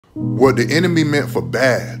What the enemy meant for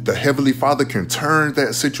bad, the Heavenly Father can turn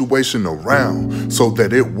that situation around so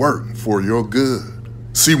that it worked for your good.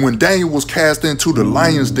 See, when Daniel was cast into the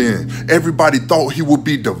lion's den, everybody thought he would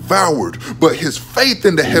be devoured, but his faith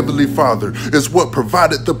in the Heavenly Father is what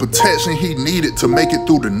provided the protection he needed to make it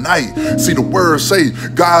through the night. See, the words say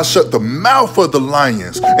God shut the mouth of the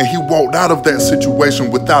lions, and he walked out of that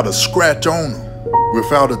situation without a scratch on him.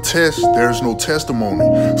 Without a test, there's no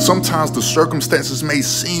testimony. Sometimes the circumstances may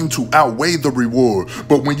seem to outweigh the reward,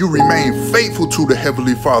 but when you remain faithful to the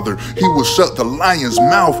Heavenly Father, he will shut the lion's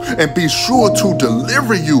mouth and be sure to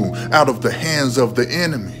deliver you out of the hands of the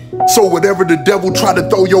enemy. So whatever the devil try to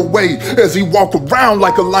throw your way, as he walk around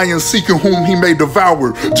like a lion seeking whom he may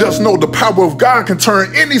devour, just know the power of God can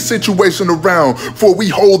turn any situation around, for we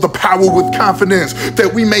hold the power with confidence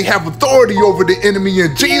that we may have authority over the enemy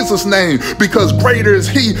in Jesus' name, because greater is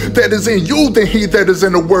he that is in you than he that is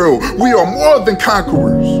in the world. We are more than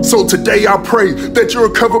conquerors. So today I pray that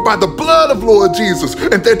you're covered by the blood of Lord Jesus,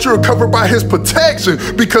 and that you're covered by his protection,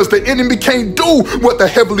 because the enemy can't do what the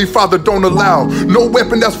Heavenly Father don't allow. No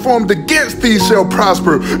weapon that's formed against thee shall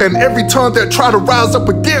prosper, and every tongue that try to rise up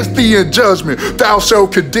against thee in judgment thou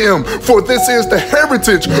shalt condemn. For this is the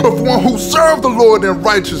heritage of one who served the Lord in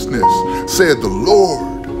righteousness, said the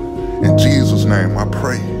Lord. In Jesus' name I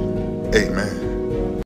pray. Amen.